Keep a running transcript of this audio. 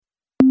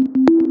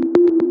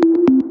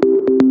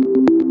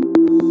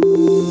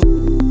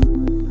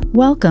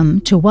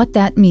Welcome to What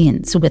That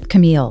Means with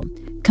Camille,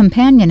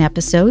 companion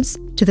episodes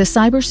to the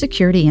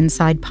Cybersecurity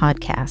Inside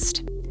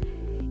podcast.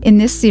 In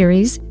this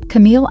series,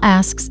 Camille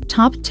asks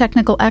top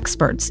technical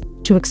experts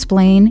to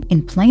explain,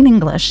 in plain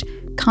English,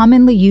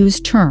 commonly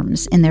used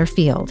terms in their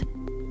field,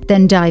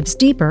 then dives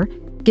deeper,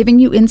 giving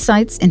you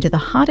insights into the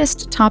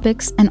hottest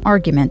topics and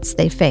arguments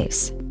they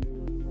face.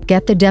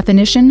 Get the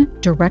definition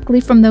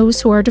directly from those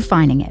who are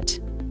defining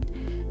it.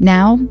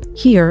 Now,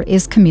 here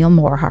is Camille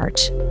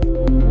Morhardt.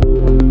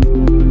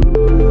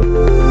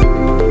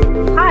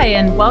 Hi,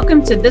 and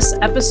welcome to this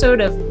episode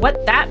of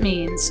What That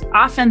Means,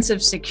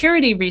 Offensive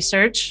Security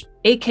Research,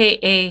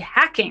 aka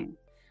hacking.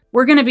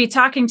 We're going to be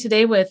talking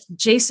today with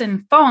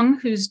Jason Fong,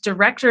 who's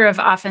Director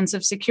of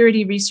Offensive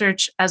Security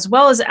Research, as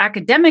well as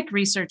academic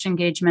research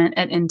engagement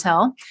at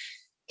Intel.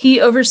 He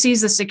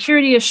oversees the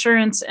security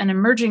assurance and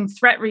emerging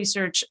threat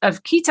research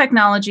of key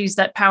technologies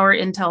that power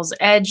Intel's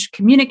edge,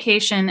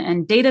 communication,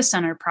 and data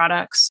center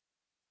products.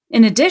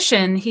 In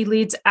addition, he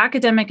leads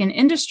academic and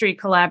industry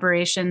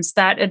collaborations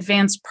that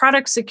advance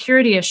product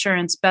security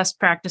assurance best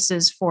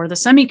practices for the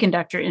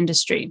semiconductor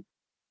industry.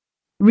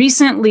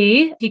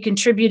 Recently, he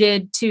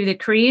contributed to the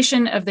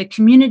creation of the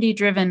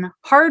community-driven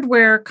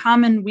Hardware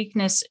Common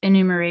Weakness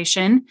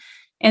Enumeration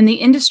and the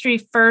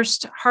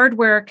industry-first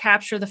Hardware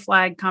Capture the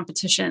Flag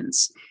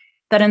competitions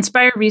that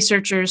inspire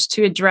researchers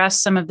to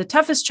address some of the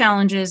toughest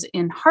challenges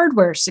in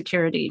hardware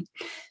security.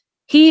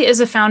 He is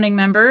a founding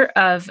member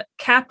of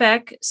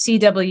CAPEC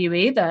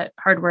CWE, the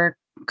Hardware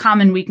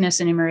Common Weakness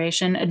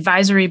Enumeration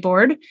Advisory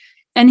Board,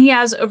 and he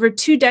has over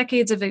 2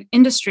 decades of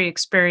industry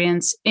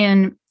experience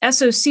in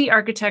SoC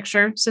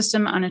architecture,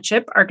 system on a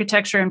chip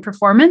architecture and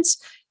performance,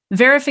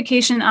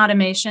 verification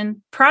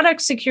automation, product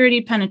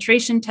security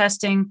penetration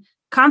testing,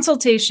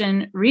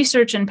 consultation,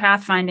 research and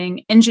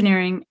pathfinding,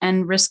 engineering,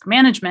 and risk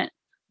management.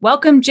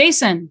 Welcome,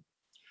 Jason.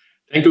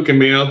 Thank you,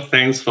 Camille.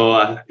 Thanks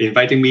for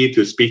inviting me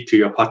to speak to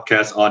your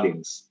podcast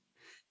audience.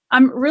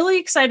 I'm really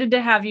excited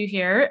to have you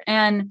here.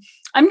 And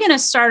I'm going to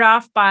start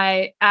off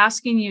by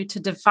asking you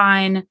to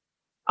define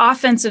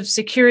offensive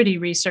security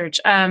research.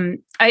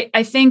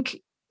 I think,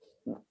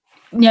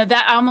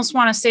 that I almost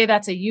want to say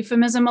that's a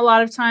euphemism a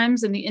lot of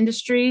times in the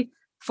industry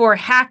for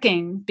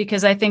hacking,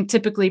 because I think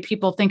typically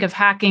people think of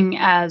hacking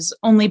as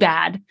only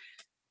bad.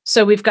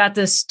 So we've got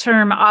this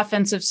term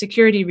offensive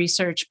security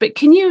research, but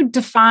can you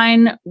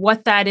define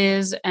what that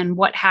is and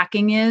what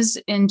hacking is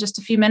in just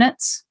a few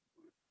minutes?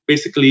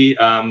 Basically,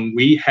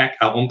 we hack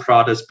our own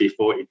products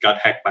before it got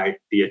hacked by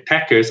the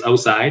attackers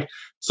outside.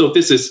 So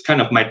this is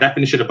kind of my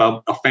definition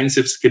about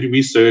offensive security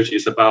research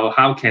is about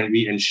how can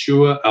we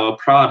ensure our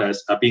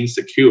products are being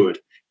secured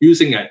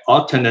using an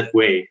alternate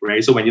way,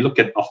 right? So when you look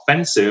at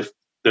offensive,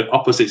 the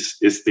opposite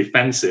is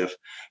defensive.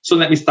 So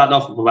let me start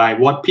off by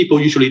what people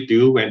usually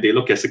do when they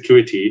look at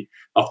security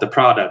of the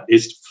product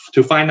is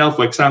to find out,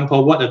 for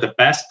example, what are the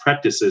best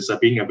practices are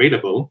being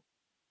available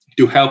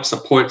to help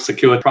support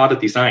secure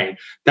product design.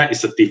 That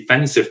is the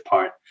defensive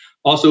part.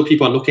 Also,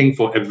 people are looking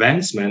for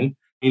advancement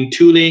in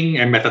tooling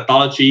and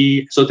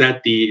methodology so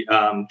that the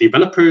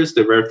developers,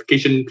 the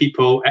verification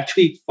people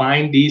actually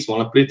find these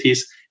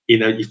vulnerabilities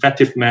in an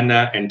effective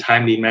manner and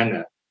timely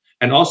manner.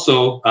 And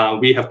also,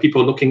 we have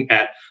people looking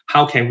at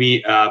how can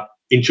we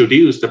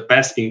introduce the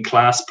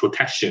best-in-class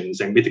protections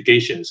and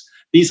mitigations.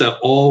 These are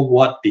all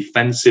what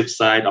defensive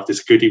side of the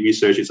security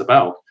research is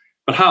about.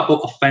 But how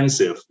about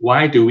offensive?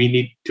 Why do we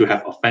need to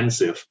have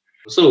offensive?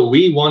 So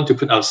we want to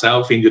put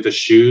ourselves into the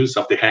shoes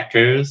of the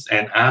hackers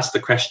and ask the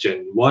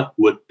question, what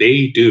would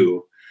they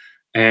do?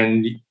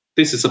 And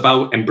this is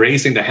about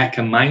embracing the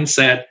hacker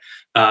mindset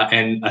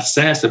and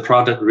assess the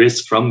product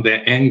risk from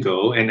their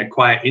angle and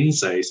acquire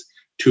insights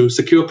to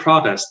secure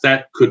products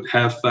that could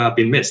have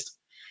been missed.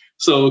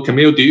 So,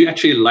 Camille, do you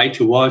actually like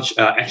to watch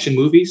action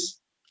movies?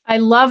 I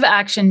love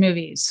action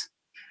movies.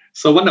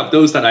 So one of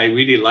those that I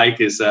really like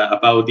is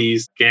about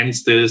these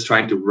gangsters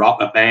trying to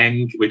rob a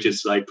bank, which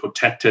is like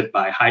protected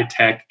by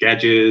high-tech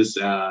gadgets.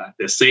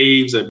 The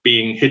safes are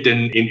being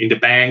hidden in the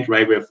bank,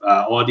 right, with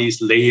all these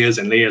layers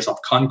and layers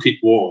of concrete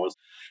walls.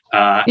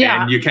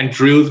 And you can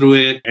drill through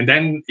it. And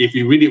then if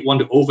you really want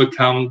to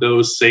overcome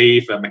those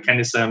safe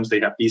mechanisms, they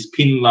have these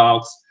pin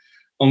locks.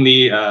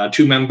 Only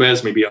 2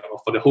 members, maybe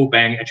for the whole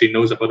bank, actually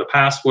knows about the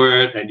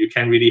password, and you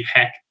can really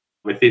hack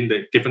within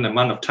the given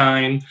amount of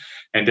time.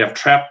 And they have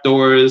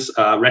trapdoors,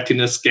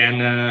 retina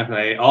scanner,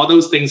 right? All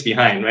those things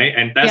behind, right?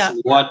 And that's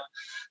what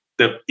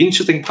the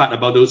interesting part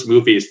about those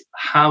movies.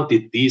 How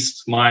did these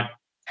smart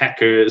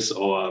hackers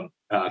or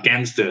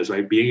gangsters,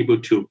 right, be able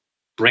to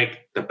break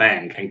the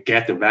bank and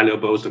get the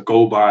valuables, the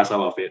gold bars out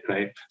of it,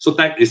 right? So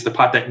that is the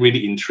part that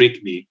really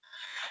intrigued me.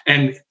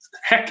 And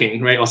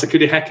hacking, right, or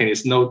security hacking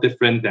is no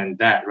different than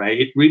that, right?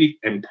 It really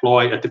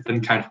employs a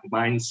different kind of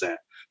mindset.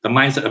 The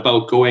mindset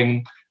about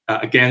going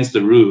against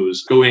the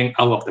rules, going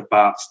out of the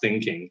box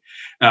thinking.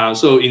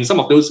 So in some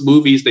of those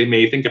movies, they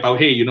may think about,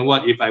 hey, you know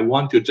what? If I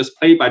want to just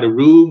play by the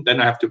rule, then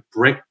I have to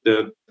break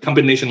the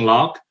combination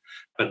lock.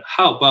 But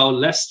how about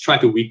let's try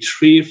to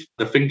retrieve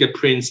the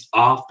fingerprints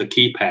off the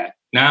keypad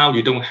Now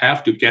you don't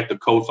have to get the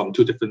code from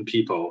two different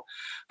people.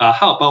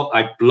 How about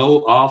I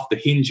blow off the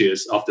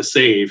hinges of the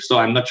safe? So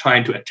I'm not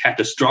trying to attack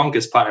the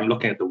strongest part. I'm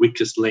looking at the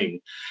weakest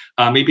link.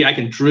 Maybe I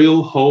can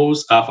drill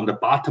holes from the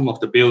bottom of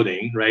the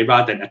building, right,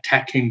 rather than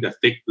attacking the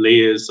thick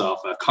layers of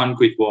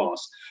concrete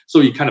walls. So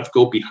you kind of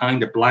go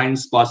behind the blind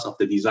spots of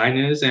the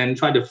designers and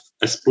try to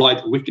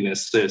exploit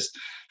weaknesses.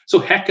 So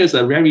hackers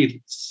are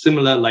very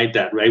similar like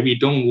that, right? We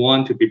don't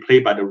want to be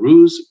played by the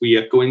rules. We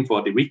are going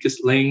for the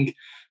weakest link.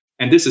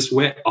 And this is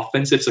where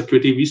offensive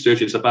security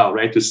research is about,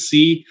 right? To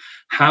see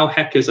how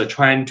hackers are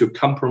trying to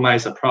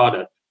compromise a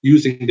product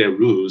using their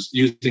rules,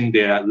 using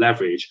their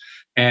leverage.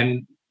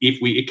 And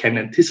if we can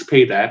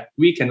anticipate that,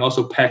 we can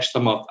also patch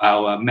some of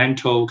our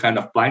mental kind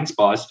of blind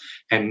spots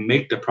and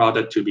make the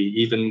product to be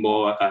even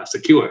more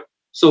secure.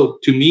 So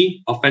to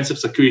me, offensive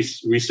security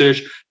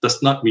research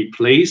does not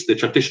replace the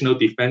traditional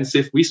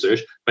defensive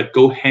research, but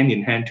go hand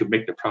in hand to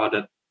make the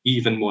product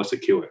even more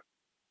secure.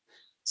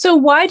 So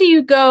why do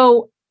you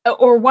go,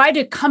 or why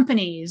do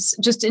companies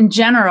just in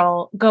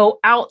general go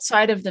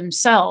outside of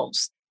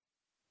themselves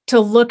to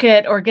look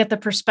at or get the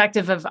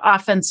perspective of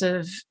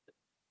offensive,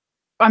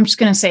 I'm just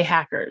going to say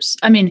hackers?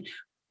 I mean,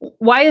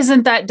 why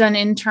isn't that done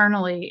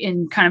internally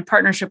in kind of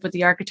partnership with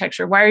the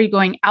architecture? Why are you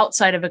going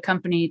outside of a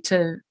company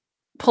to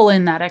pull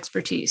in that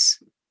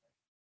expertise?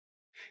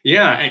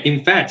 Yeah,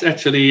 in fact,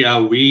 actually,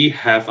 we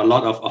have a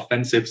lot of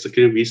offensive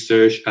security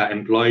research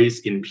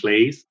employees in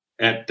place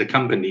at the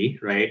company,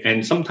 right?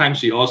 And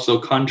sometimes we also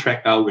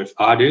contract out with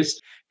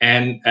others.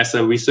 And as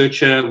a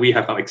researcher, we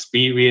have our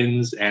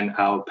experience and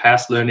our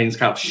past learnings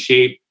kind of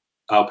shape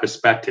our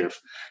perspective.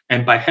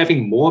 And by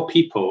having more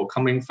people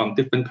coming from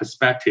different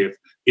perspectives,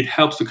 it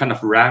helps to kind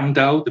of round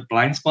out the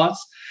blind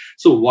spots.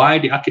 So why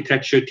the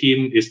architecture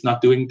team is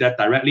not doing that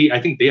directly?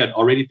 I think they are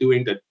already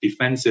doing the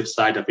defensive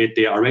side of it.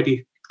 They are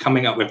already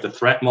coming up with the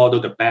threat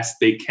model the best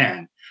they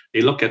can.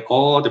 They look at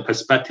all the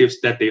perspectives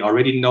that they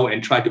already know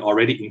and try to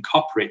already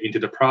incorporate into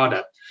the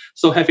product.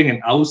 So having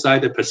an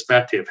outsider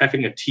perspective,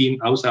 having a team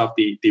outside of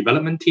the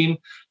development team,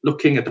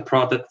 looking at the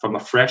product from a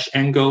fresh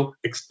angle,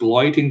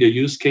 exploiting the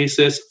use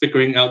cases,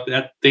 figuring out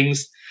that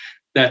things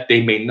that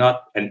they may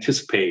not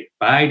anticipate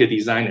by the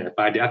designer,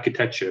 by the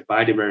architecture,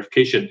 by the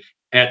verification,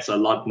 adds a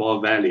lot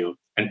more value.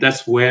 And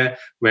that's where,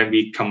 when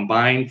we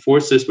combine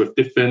forces with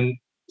different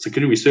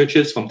security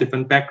researchers from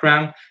different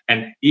backgrounds,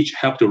 and each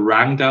help to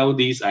round out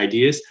these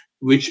ideas,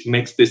 which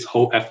makes this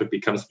whole effort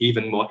becomes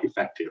even more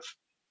effective.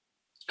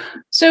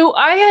 So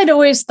I had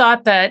always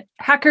thought that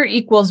hacker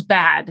equals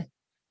bad.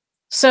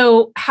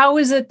 So how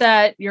is it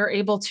that you're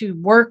able to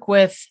work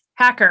with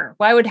hacker?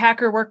 Why would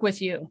hacker work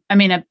with you? I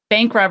mean, a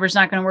bank robber is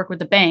not going to work with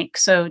the bank.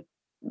 So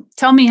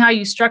tell me how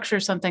you structure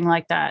something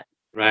like that.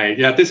 Right.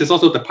 Yeah, this is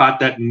also the part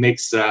that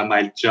makes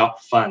my job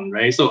fun,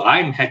 right? So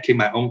I'm hacking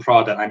my own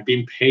product. I'm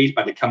being paid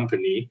by the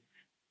company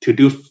to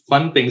do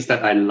fun things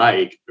that I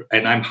like.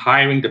 And I'm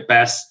hiring the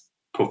best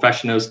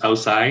professionals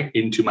outside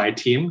into my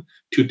team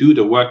to do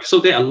the work. So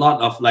there are a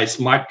lot of like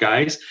smart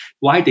guys.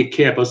 Why they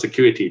care about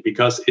security?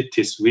 Because it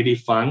is really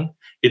fun.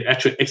 It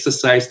actually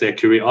exercises their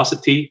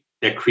curiosity,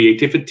 their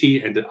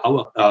creativity, and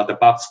the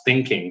box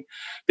thinking.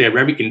 They're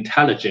very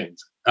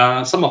intelligent.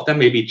 Some of them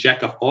may be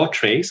jack of all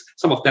trades.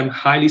 Some of them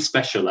highly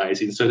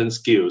specialized in certain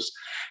skills.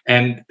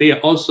 And they are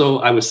also,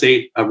 I would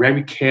say, are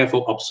very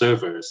careful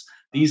observers.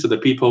 These are the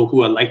people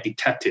who are like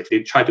detectives.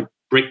 They try to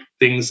break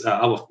things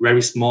out of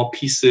very small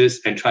pieces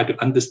and try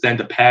to understand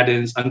the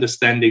patterns,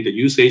 understanding the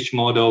usage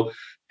model,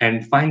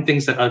 and find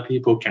things that other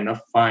people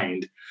cannot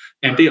find.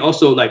 And they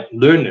also like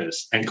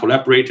learners and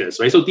collaborators,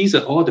 right? So these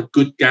are all the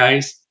good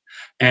guys.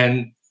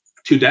 And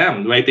to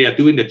them, right, they are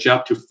doing the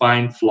job to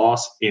find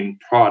flaws in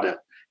product.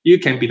 You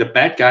can be the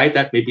bad guy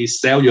that maybe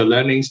sell your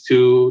learnings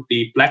to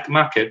the black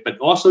market, but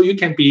also you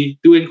can be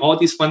doing all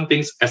these fun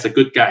things as a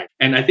good guy.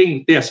 And I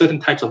think there are certain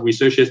types of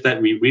researchers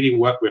that we really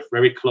work with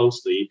very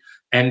closely,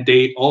 and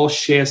they all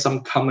share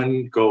some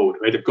common goal,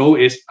 right? The goal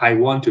is I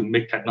want to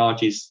make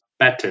technologies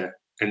better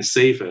and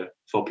safer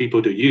for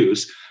people to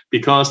use,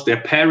 because their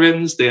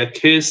parents, their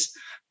kids,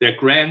 their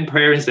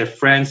grandparents, their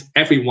friends,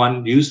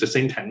 everyone use the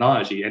same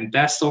technology. And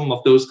that's some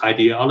of those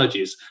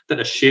ideologies that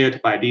are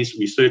shared by these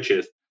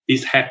researchers,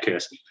 these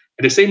hackers.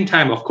 At the same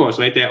time, of course,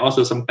 right, there are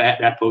also some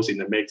bad apples in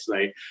the mix,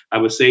 right? I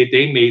would say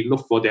they may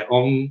look for their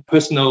own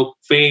personal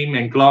fame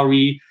and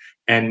glory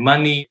and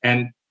money,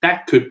 and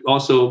that could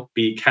also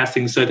be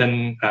casting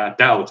certain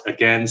doubt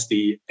against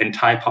the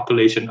entire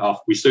population of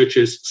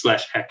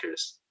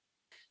researchers/hackers.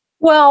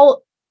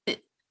 Well,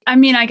 I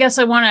mean, I guess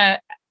I want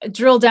to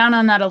drill down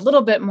on that a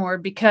little bit more,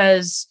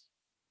 because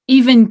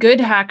even good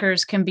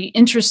hackers can be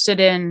interested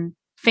in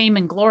fame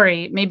and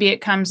glory. Maybe it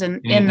comes in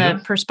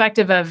the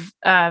perspective of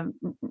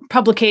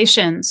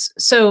publications.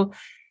 So,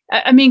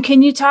 I mean,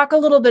 can you talk a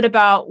little bit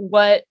about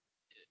what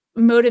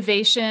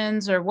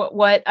motivations or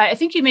what I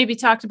think you maybe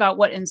talked about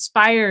what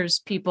inspires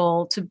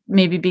people to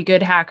maybe be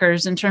good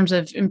hackers in terms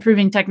of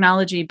improving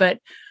technology, but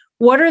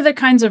what are the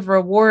kinds of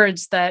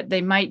rewards that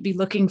they might be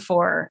looking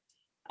for?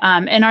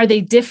 And are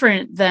they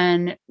different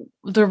than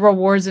the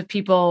rewards of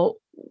people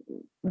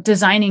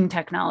designing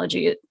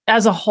technology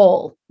as a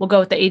whole? We'll go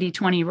with the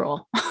 80-20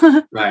 rule.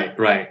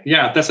 Right.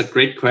 Yeah, that's a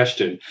great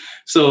question.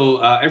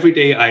 So every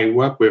day I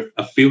work with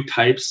a few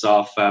types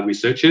of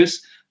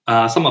researchers.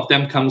 Some of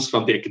them comes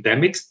from the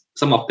academics.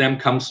 Some of them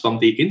comes from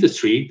the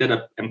industry that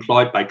are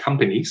employed by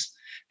companies.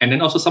 And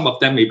then also some of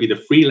them may be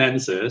the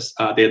freelancers.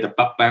 They're the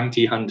bug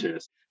bounty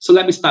hunters. So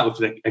let me start with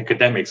the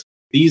academics.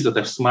 These are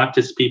the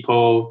smartest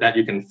people that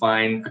you can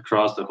find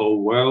across the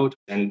whole world.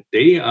 And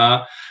they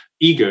are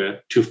eager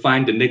to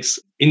find the next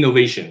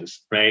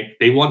innovations, right?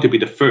 They want to be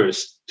the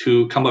first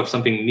to come up with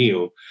something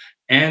new.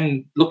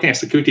 And looking at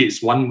security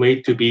is one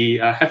way to be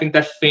having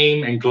that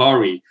fame and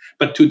glory.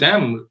 But to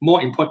them,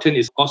 more important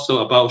is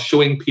also about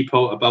showing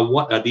people about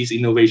what are these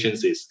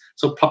innovations is.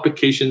 So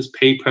publications,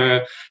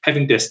 paper,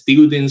 having their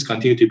students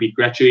continue to be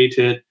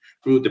graduated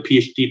through the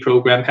PhD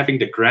program, having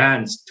the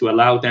grants to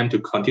allow them to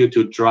continue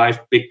to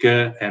drive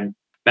bigger and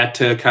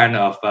better kind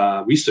of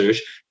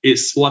research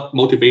is what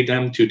motivates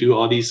them to do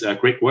all these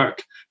great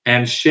work.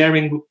 And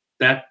sharing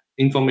that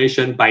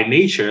information by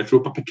nature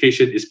through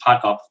publication is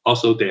part of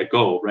also their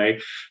goal,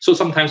 right? So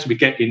sometimes we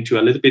get into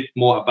a little bit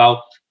more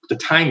about the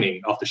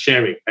timing of the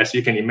sharing. As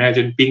you can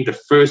imagine, being the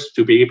first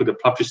to be able to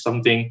publish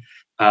something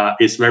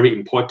is very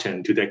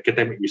important to the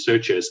academic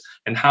researchers.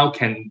 And how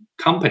can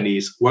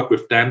companies work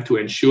with them to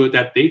ensure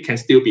that they can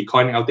still be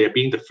calling out there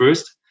being the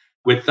first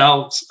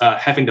without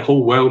having the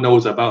whole world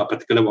knows about a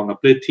particular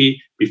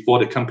vulnerability before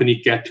the company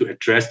get to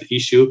address the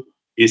issue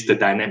is the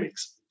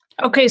dynamics.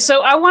 Okay,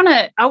 so I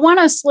want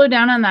to slow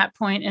down on that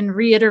point and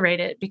reiterate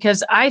it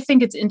because I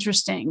think it's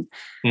interesting.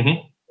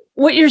 Mm-hmm.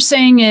 What you're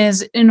saying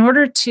is, in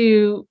order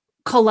to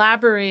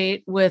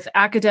collaborate with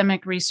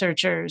academic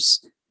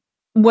researchers,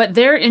 what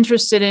they're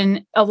interested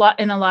in a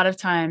lot of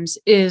times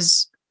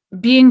is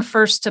being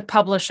first to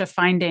publish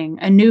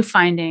a new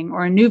finding,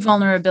 or a new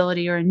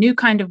vulnerability, or a new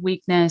kind of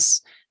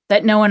weakness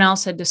that no one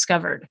else had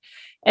discovered.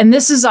 And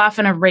this is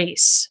often a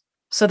race.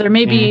 So there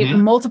may be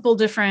multiple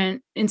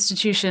different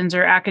institutions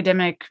or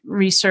academic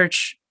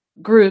research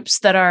groups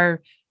that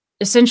are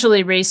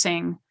essentially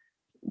racing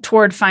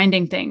toward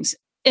finding things.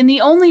 And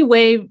the only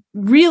way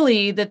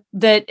really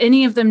that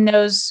any of them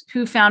knows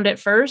who found it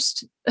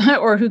first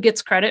or who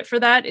gets credit for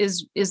that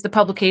is the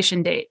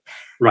publication date.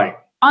 Right.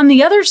 On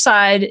the other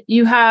side,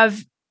 you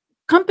have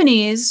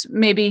companies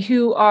maybe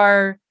who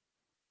are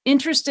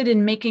interested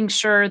in making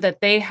sure that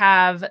they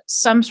have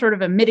some sort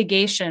of a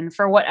mitigation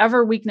for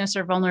whatever weakness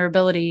or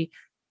vulnerability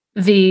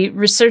the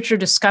researcher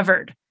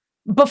discovered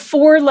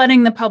before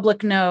letting the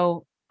public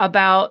know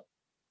about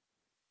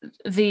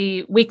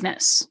the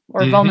weakness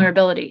or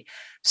vulnerability.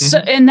 So,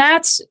 and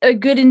that's a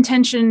good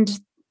intentioned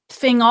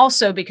thing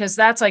also, because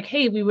that's like,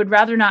 hey, we would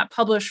rather not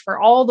publish for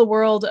all the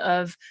world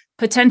of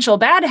potential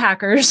bad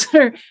hackers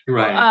or,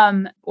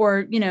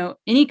 or,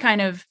 any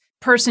kind of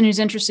person who's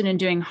interested in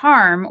doing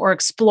harm or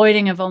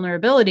exploiting a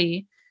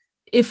vulnerability.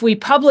 If we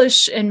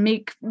publish and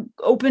make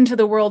open to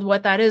the world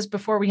what that is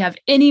before we have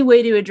any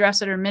way to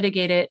address it or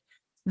mitigate it,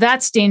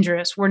 that's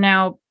dangerous. We're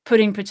now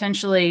putting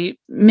potentially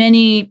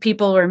many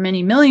people or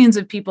many millions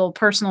of people,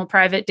 personal,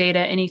 private data,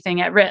 anything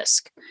at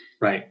risk.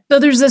 Right. So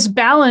there's this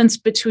balance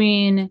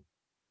between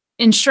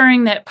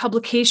ensuring that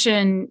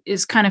publication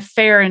is kind of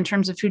fair in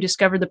terms of who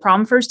discovered the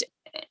problem first,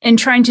 and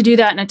trying to do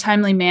that in a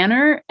timely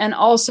manner. And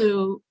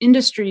also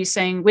industry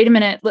saying, wait a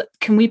minute,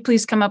 can we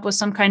please come up with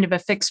some kind of a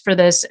fix for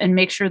this and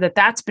make sure that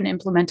that's been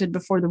implemented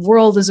before the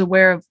world is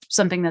aware of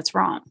something that's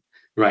wrong?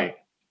 Right.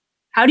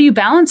 How do you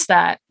balance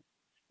that?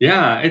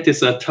 Yeah, it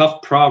is a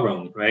tough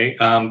problem, right?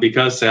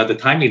 Because the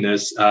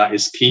timeliness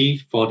is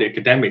key for the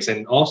academics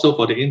and also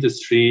for the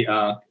industry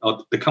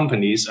or the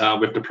companies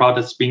with the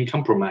products being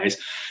compromised.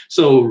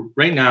 So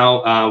right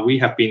now, we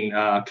have been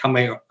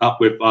coming up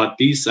with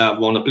these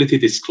vulnerability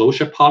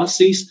disclosure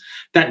policies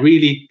that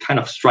really kind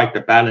of strike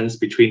the balance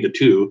between the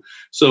two.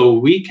 So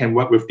we can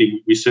work with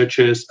the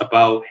researchers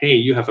about, hey,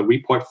 you have a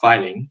report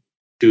filing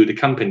to the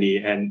company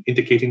and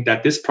indicating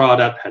that this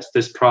product has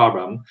this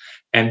problem.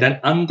 And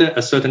then under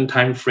a certain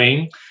time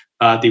frame,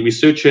 the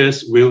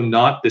researchers will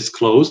not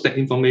disclose the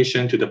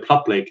information to the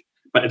public.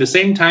 But at the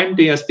same time,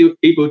 they are still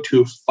able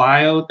to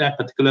file that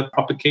particular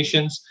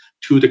publications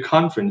to the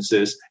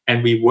conferences.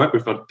 And we work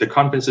with the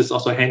conferences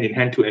also hand in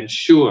hand to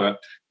ensure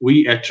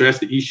we address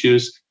the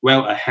issues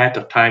well ahead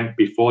of time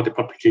before the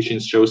publication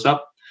shows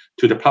up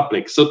to the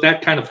public. So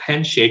that kind of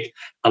handshake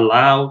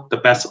allows the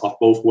best of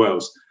both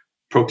worlds,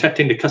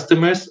 protecting the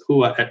customers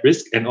who are at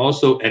risk and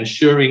also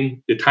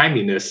ensuring the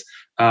timeliness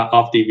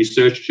of the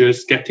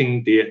researchers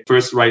getting the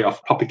first right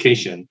of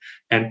publication.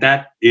 And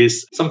that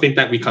is something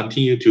that we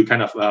continue to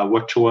kind of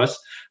work towards.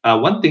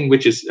 One thing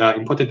which is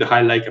important to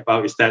highlight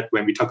about is that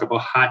when we talk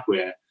about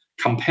hardware,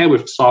 compare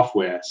with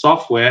software.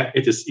 Software,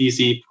 it is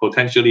easy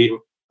potentially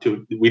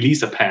to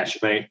release a patch,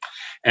 right?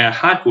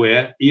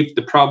 Hardware, if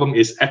the problem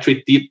is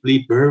actually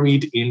deeply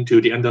buried into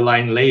the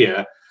underlying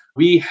layer,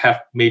 we have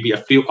maybe a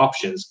few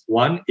options.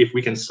 One, if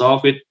we can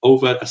solve it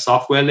over a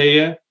software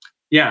layer,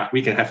 yeah,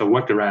 we can have a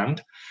workaround.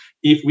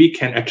 If we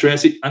can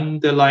address it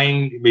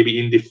underlying, maybe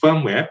in the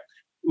firmware,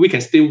 we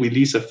can still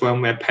release a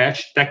firmware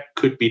patch that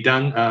could be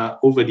done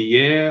over the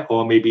air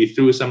or maybe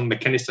through some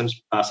mechanisms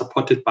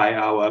supported by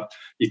our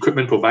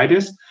equipment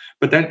providers.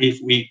 But then if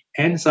we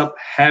ends up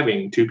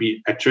having to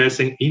be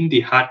addressing in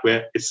the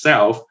hardware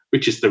itself,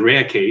 which is the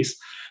rare case,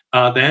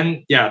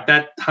 then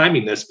that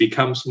timeliness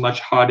becomes much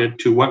harder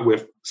to work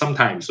with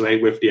sometimes,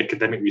 right, with the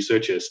academic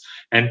researchers.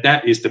 And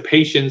that is the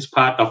patience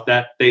part of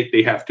that.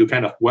 They have to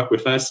kind of work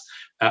with us,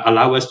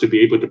 allow us to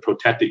be able to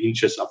protect the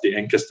interests of the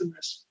end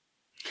customers.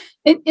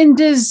 And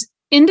does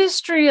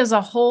industry as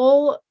a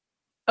whole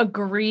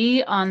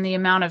agree on the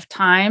amount of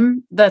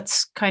time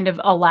that's kind of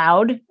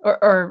allowed,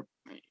 or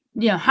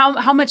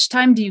how much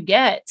time do you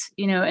get,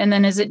 and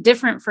then is it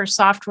different for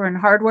software and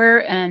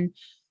hardware? And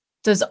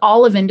does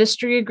all of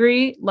industry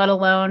agree, let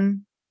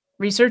alone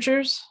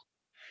researchers?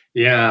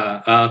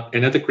 Yeah,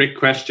 another great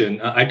question.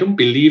 I don't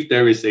believe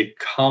there is a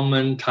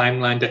common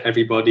timeline that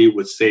everybody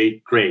would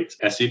say great.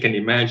 As you can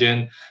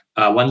imagine,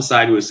 one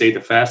side will say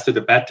the faster,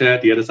 the better.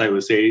 The other side will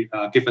say,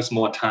 give us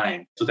more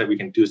time so that we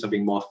can do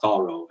something more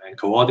thorough and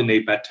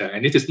coordinate better.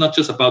 And it is not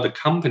just about the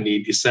company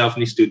itself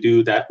needs to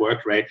do that work,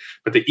 right?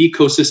 But the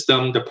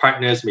ecosystem, the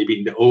partners, maybe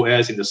in the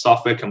OS, in the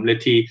software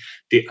community,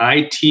 the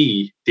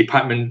IT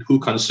department who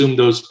consume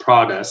those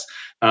products,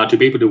 to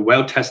be able to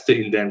well test it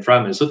in the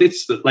environment. So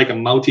it's like a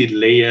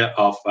multi-layer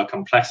of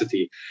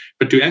complexity.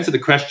 But to answer the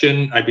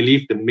question, I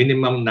believe the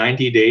minimum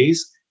 90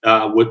 days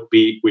would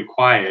be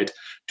required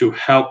to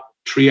help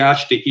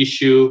triage the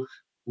issue,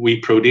 we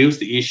produce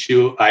the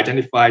issue,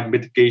 identify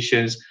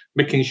mitigations,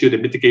 making sure the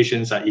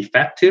mitigations are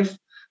effective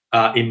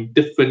in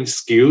different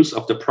skills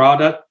of the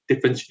product,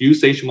 different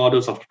usage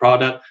models of the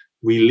product,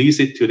 release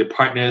it to the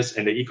partners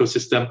and the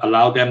ecosystem,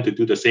 allow them to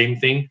do the same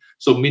thing.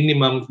 So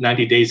minimum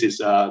 90 days is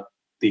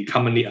the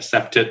commonly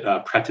accepted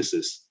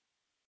practices.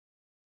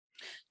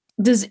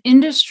 Does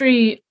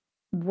industry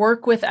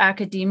work with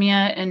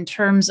academia in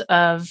terms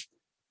of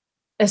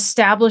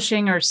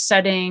establishing or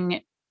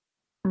setting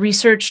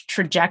research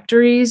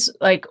trajectories?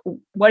 Like,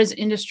 what is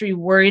industry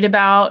worried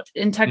about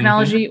in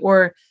technology?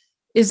 Or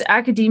is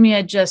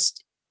academia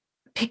just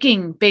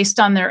picking based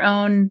on their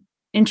own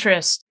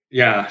interest?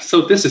 Yeah,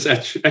 so this is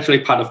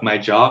actually part of my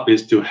job,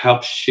 is to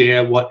help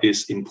share what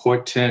is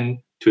important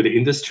to the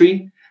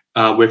industry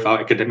with our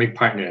academic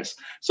partners.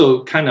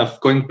 So kind of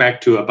going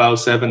back to about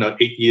 7 or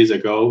 8 years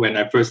ago, when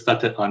I first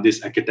started on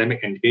this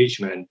academic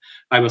engagement,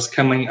 I was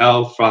coming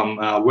out from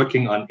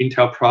working on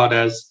Intel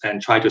products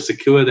and try to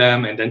secure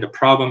them. And then the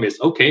problem is,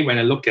 okay, when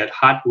I look at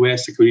hardware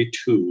security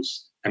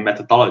tools and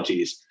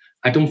methodologies,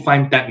 I don't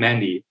find that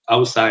many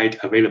outside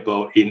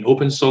available in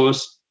open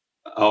source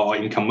or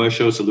in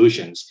commercial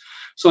solutions.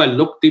 So I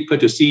look deeper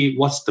to see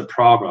what's the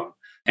problem.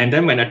 And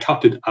then when I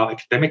talk to our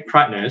academic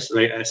partners,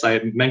 right, as I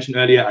mentioned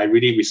earlier, I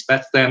really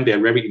respect them.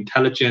 They're very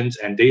intelligent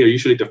and they are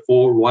usually the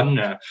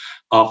forerunner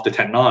of the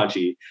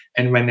technology.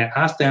 And when I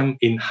ask them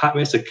in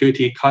hardware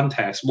security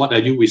context, what are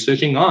you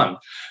researching on?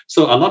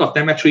 So a lot of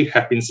them actually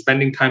have been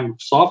spending time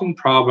solving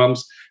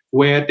problems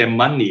where their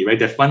money, right,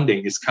 their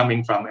funding is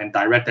coming from, and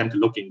direct them to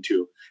look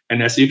into.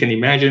 And as you can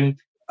imagine,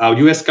 our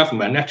US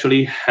government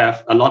actually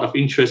have a lot of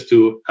interest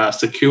to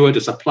secure the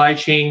supply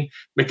chain,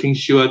 making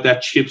sure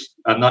that chips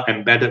are not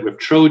embedded with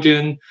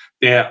Trojan.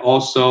 There are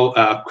also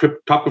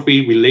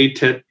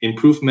cryptography-related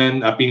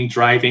improvement being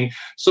driving.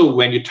 So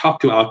when you talk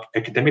to our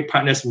academic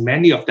partners,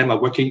 many of them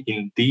are working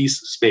in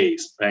this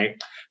space,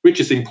 right? Which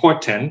is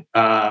important,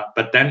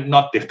 but then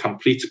not the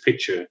complete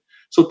picture.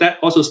 So that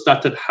also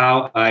started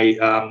how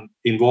I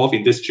involved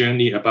in this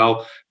journey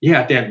about,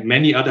 there are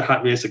many other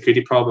hardware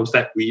security problems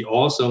that we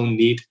also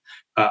need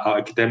our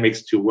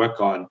academics to work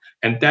on.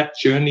 And that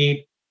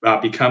journey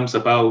becomes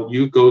about,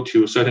 you go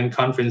to certain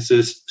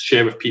conferences,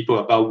 share with people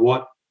about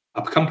what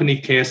a company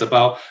cares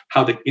about,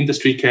 how the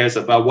industry cares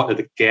about, what are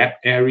the gap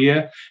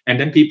area. And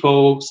then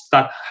people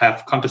start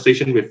have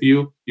conversation with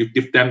you. You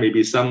give them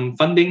maybe some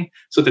funding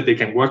so that they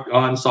can work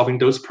on solving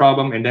those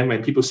problems. And then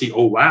when people see,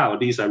 oh, wow,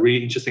 these are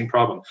really interesting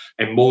problems,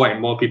 and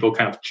more people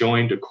kind of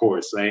join the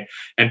course, right?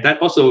 And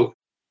that also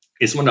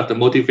is one of the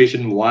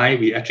motivation why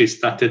we actually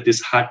started this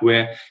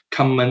hardware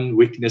common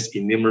weakness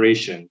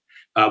enumeration.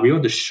 We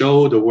want to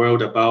show the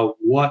world about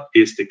what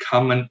is the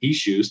common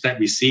issues that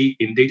we see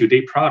in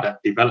day-to-day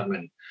product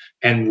development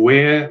and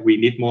where we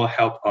need more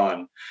help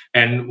on.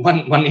 And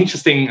one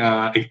interesting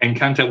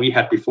encounter we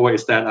had before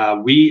is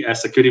that we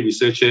as security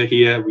researcher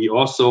here, we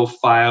also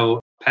file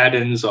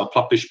patents or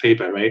publish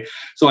paper, right?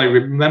 So I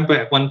remember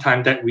at one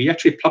time that we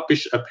actually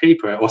published a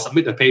paper or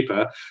submit a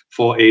paper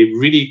for a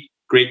really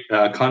great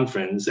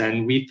conference,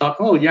 and we thought,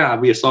 oh yeah,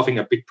 we are solving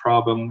a big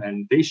problem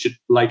and they should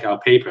like our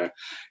paper.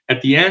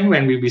 At the end,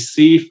 when we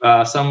receive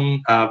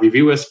some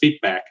reviewers'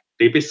 feedback,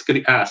 they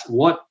basically ask,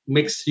 what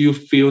makes you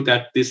feel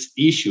that this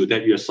issue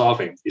that you're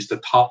solving is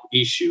the top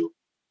issue?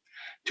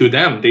 To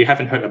them, they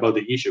haven't heard about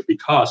the issue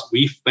because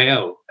we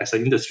fail as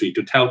an industry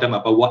to tell them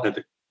about what are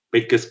the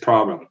biggest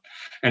problem.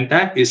 And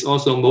that is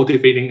also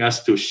motivating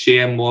us to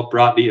share more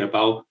broadly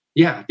about,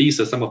 these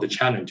are some of the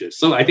challenges.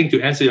 So I think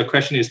to answer your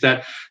question is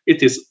that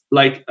it is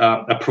like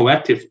a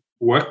proactive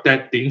work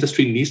that the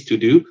industry needs to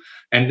do.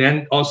 And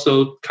then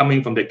also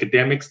coming from the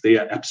academics, they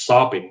are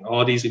absorbing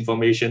all these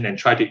information and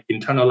try to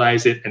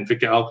internalize it and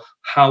figure out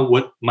how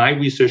would my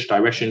research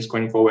directions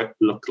going forward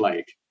look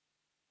like.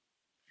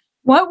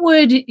 What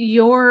would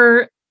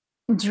your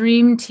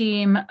dream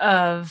team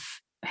of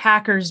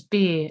hackers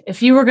be?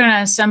 If you were going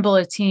to assemble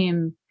a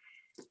team,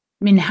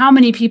 I mean, how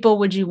many people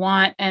would you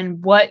want,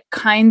 and what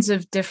kinds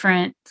of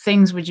different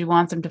things would you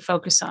want them to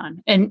focus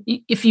on? And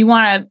if you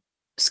want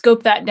to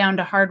scope that down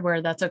to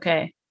hardware, that's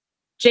okay.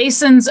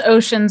 Jason's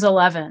Ocean's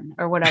 11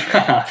 or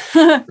whatever.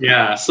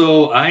 Yeah,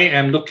 so I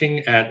am looking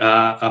at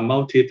a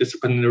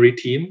multidisciplinary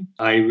team.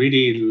 I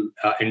really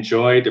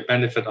enjoy the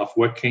benefit of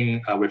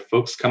working with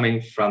folks coming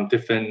from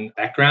different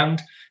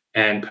backgrounds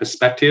and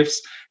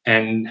perspectives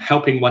and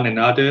helping one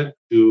another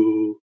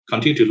to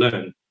continue to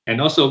learn. And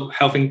also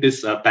having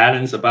this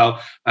balance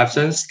about I have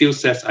certain skill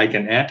sets I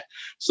can add.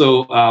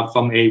 So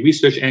from a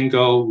research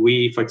angle,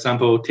 we, for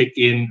example, take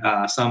in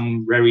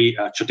some very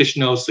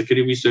traditional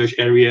security research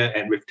area,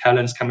 and with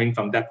talents coming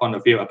from that point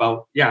of view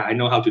about, I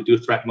know how to do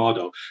threat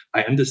model.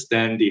 I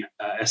understand the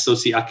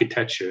SOC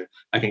architecture.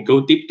 I can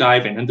go deep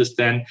dive and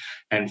understand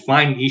and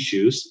find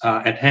issues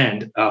at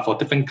hand for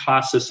different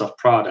classes of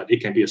product.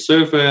 It can be a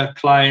server,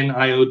 client,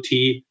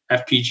 IoT,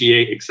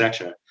 FPGA,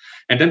 etc.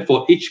 And then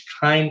for each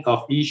kind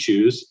of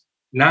issues,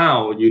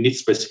 now you need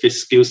specific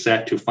skill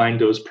set to find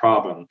those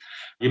problems.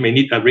 You may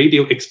need a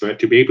radio expert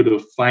to be able to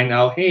find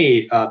out,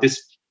 hey,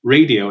 this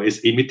radio is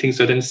emitting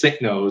certain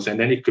signals, and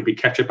then it could be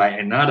captured by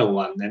another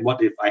one. And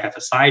what if I have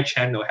a side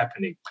channel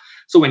happening?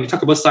 So when you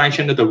talk about side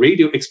channel, the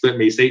radio expert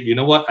may say, you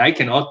know what, I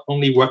can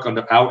only work on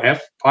the RF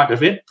part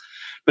of it.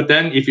 But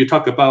then if you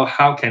talk about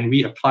how can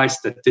we apply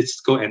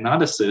statistical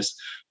analysis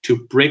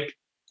to break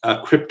a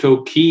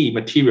crypto key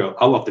material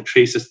out of the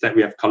traces that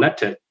we have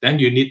collected, then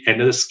you need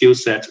another skill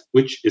set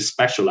which is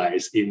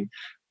specialized in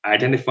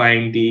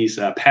identifying these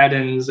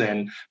patterns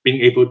and being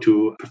able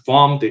to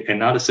perform the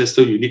analysis.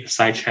 So you need a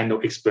side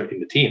channel expert in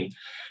the team.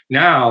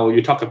 Now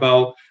you talk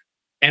about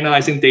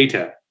analyzing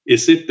data.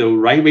 Is it the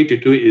right way to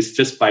do it is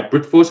just by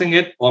brute forcing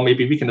it, or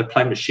maybe we can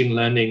apply machine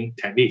learning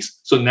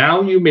techniques? So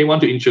now you may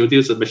want to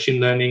introduce a machine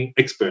learning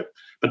expert.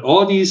 But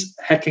all these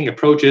hacking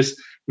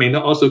approaches may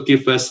not also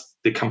give us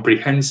the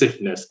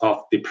comprehensiveness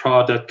of the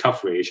product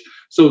coverage.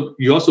 So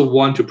you also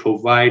want to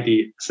provide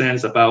the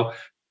sense about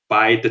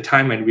by the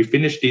time when we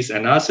finish this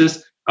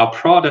analysis, our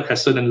product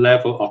has certain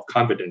level of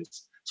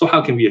confidence. So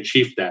how can we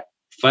achieve that?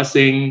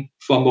 Fuzzing,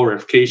 formal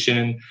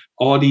verification,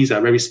 all these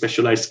are very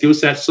specialized skill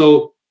sets.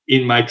 So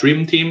in my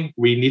dream team,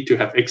 we need to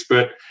have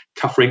experts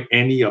covering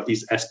any of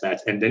these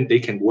aspects, and then they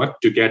can work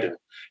together.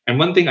 And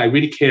one thing I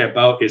really care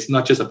about is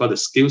not just about the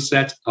skill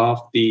set of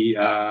the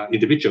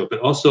individual, but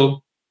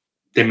also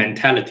the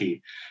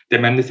mentality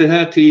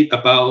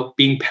about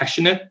being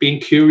passionate, being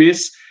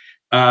curious,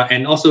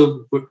 and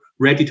also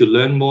ready to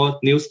learn more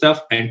new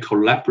stuff and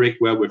collaborate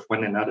well with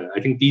one another.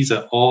 I think these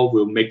are all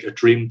will make a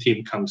dream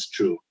team comes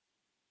true.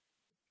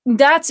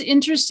 That's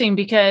interesting,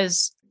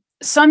 because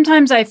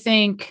sometimes I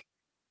think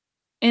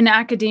in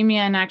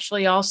academia and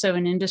actually also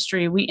in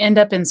industry, we end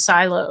up in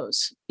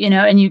silos,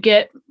 and you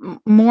get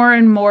more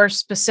and more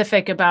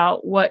specific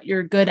about what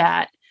you're good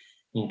at.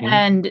 Mm-hmm.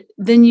 And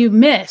then you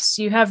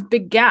have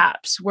big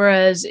gaps.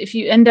 Whereas if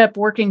you end up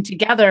working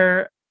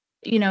together,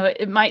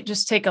 it might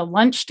just take a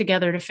lunch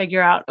together to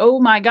figure out, oh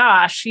my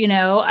gosh,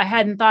 I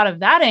hadn't thought of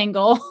that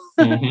angle.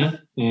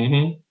 Mm-hmm.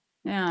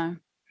 Mm-hmm. Yeah.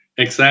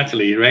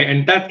 Exactly. Right.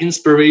 And that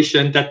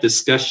inspiration, that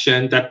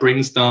discussion, that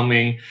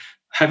brainstorming,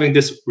 having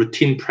this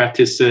routine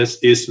practices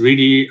is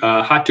really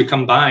hard to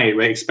come by,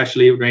 right?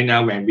 Especially right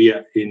now when we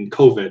are in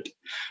COVID,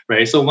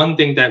 right? So one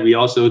thing that we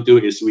also do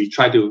is we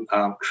try to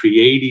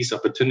create these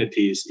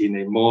opportunities in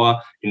a more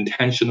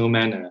intentional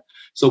manner.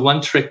 So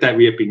one trick that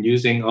we have been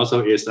using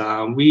also is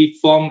we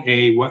form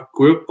a work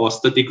group or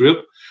study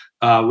group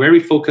very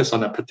focused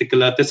on a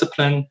particular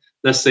discipline.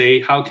 Let's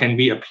say, how can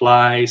we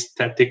apply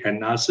static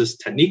analysis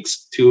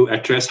techniques to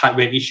address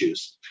hardware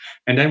issues?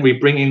 And then we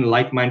bring in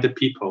like-minded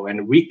people,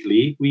 and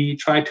weekly we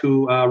try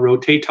to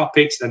rotate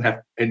topics and have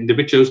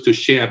individuals to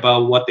share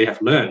about what they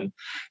have learned.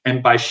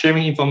 And by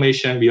sharing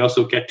information, we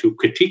also get to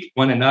critique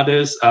one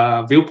another's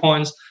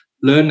viewpoints,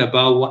 learn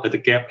about what are the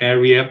gap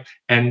area,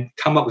 and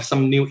come up with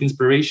some new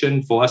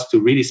inspiration for us to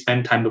really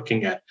spend time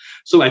looking at.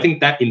 So I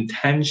think that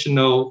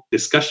intentional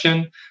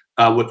discussion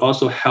would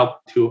also help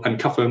to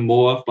uncover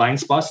more blind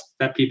spots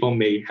that people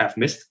may have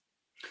missed.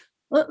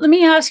 Let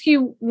me ask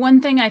you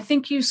one thing. I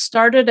think you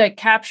started a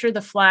capture the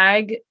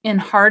flag in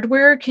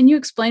hardware. Can you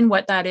explain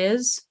what that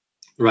is?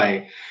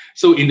 Right.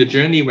 So in the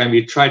journey, when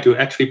we try to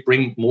actually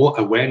bring more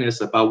awareness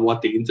about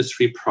what the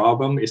industry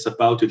problem is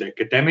about to the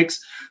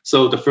academics,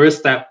 so the first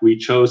step we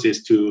chose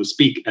is to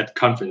speak at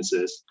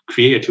conferences,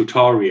 create a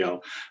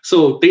tutorial.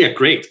 So they are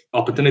great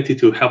opportunity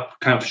to help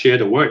kind of share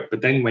the work.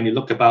 But then when you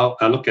look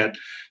at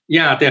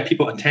there are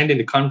people attending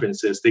the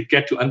conferences. They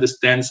get to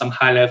understand some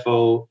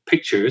high-level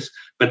pictures,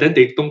 but then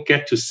they don't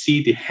get to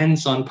see the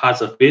hands-on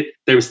parts of it.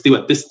 There is still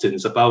a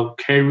distance about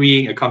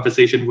carrying a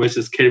conversation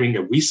versus carrying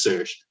a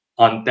research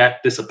on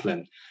that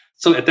discipline.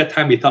 So at that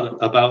time, we thought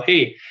about,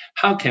 hey,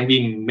 how can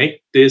we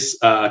make this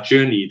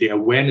journey, the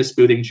awareness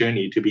building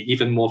journey, to be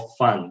even more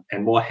fun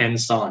and more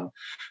hands-on?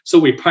 So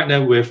we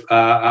partner with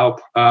our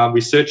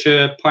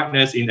researcher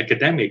partners in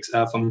academics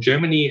from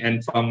Germany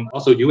and from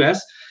also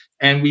US,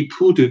 and we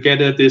pull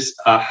together this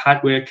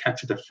hardware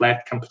capture the flag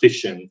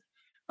competition.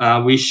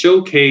 We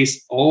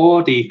showcase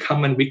all the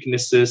common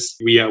weaknesses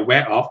we are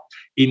aware of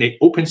in an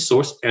open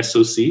source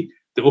SoC.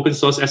 The open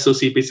source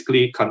SoC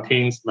basically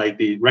contains like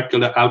the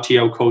regular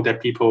RTL code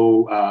that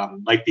people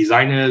like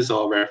designers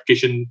or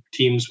verification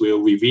teams will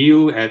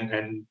review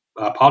and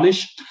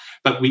polish.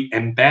 But we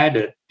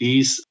embedded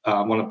these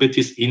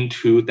vulnerabilities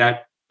into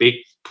that big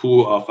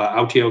pool of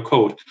RTL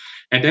code.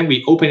 And then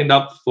we open it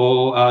up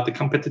for the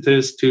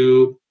competitors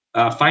to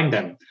find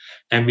them.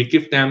 And we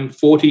give them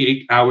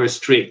 48 hours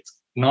straight,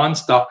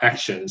 non-stop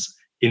actions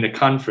in a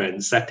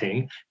conference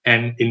setting,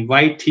 and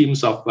invite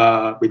teams of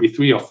maybe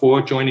 3 or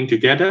 4 joining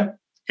together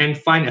and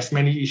find as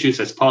many issues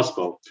as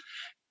possible.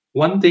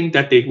 One thing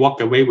that they walk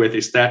away with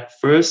is that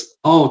first,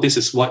 this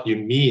is what you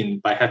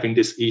mean by having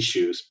these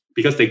issues,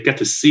 because they get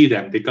to see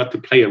them, they got to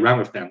play around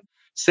with them.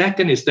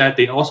 Second is that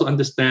they also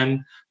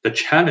understand the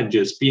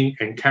challenges being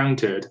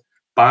encountered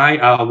by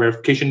our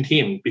verification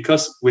team,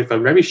 because with a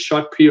very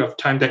short period of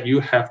time that you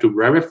have to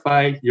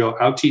verify your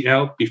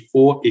RTL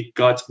before it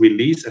got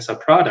released as a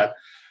product,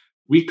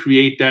 we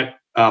create that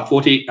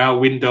 48-hour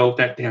window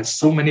that there are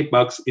so many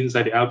bugs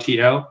inside the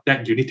RTL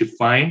that you need to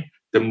find.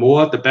 The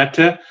more, the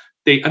better.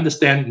 They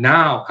understand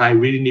now I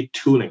really need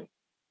tooling.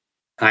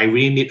 I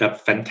really need a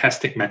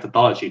fantastic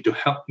methodology to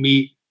help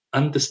me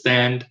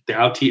understand the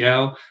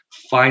RTL,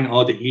 find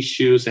all the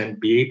issues, and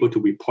be able to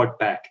report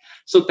back.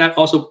 So that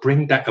also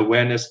brings that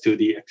awareness to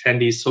the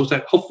attendees so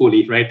that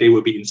hopefully, right, they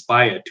will be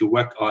inspired to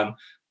work on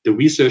the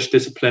research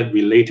discipline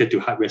related to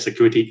hardware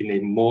security in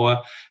a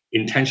more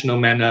intentional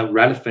manner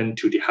relevant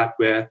to the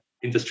hardware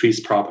industry's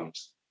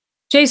problems.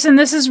 Jason,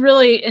 this is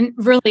really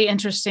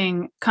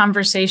interesting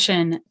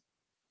conversation.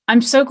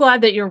 I'm so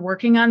glad that you're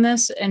working on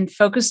this and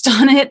focused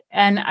on it.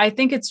 And I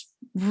think it's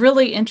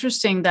really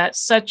interesting that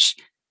such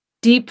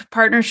deep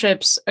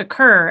partnerships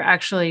occur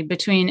actually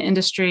between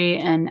industry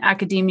and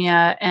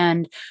academia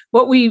and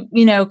what we,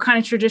 kind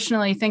of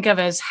traditionally think of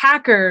as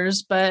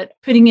hackers, but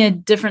putting a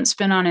different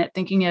spin on it,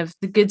 thinking of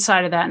the good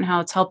side of that and how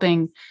it's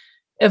helping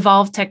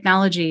evolve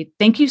technology.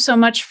 Thank you so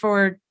much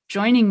for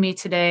joining me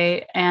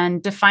today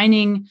and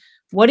defining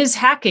what is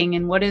hacking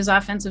and what is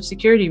offensive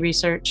security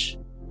research.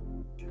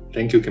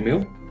 Thank you,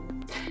 Camille.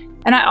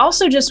 And I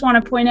also just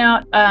want to point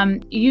out,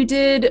 you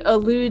did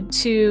allude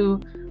to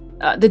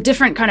the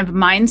different kind of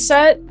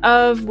mindset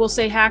of, we'll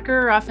say,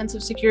 hacker or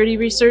offensive security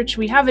research.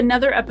 We have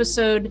another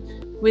episode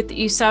with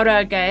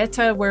Isaura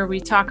Gaeta where we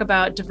talk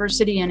about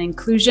diversity and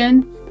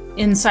inclusion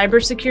in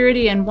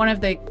cybersecurity. And one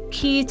of the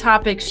key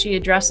topics she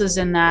addresses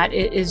in that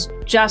is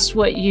just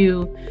what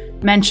you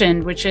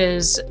mentioned, which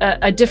is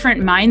a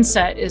different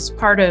mindset is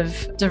part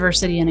of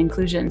diversity and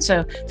inclusion.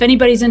 So if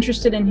anybody's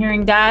interested in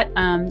hearing that,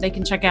 they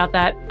can check out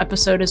that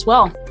episode as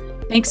well.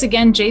 Thanks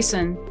again,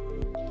 Jason.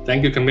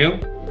 Thank you, Camille.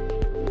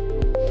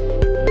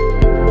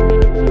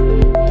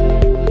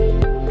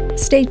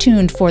 Stay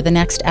tuned for the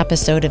next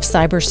episode of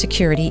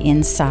Cybersecurity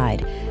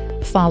Inside.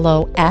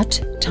 Follow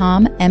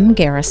 @Tom M.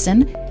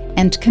 Garrison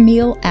and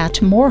Camille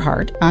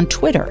 @Morehart on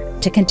Twitter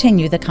to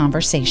continue the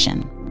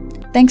conversation.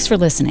 Thanks for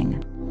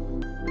listening.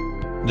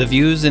 The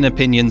views and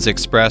opinions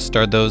expressed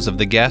are those of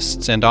the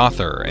guests and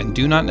author and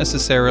do not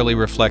necessarily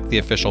reflect the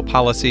official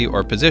policy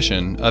or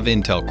position of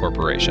Intel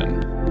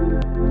Corporation.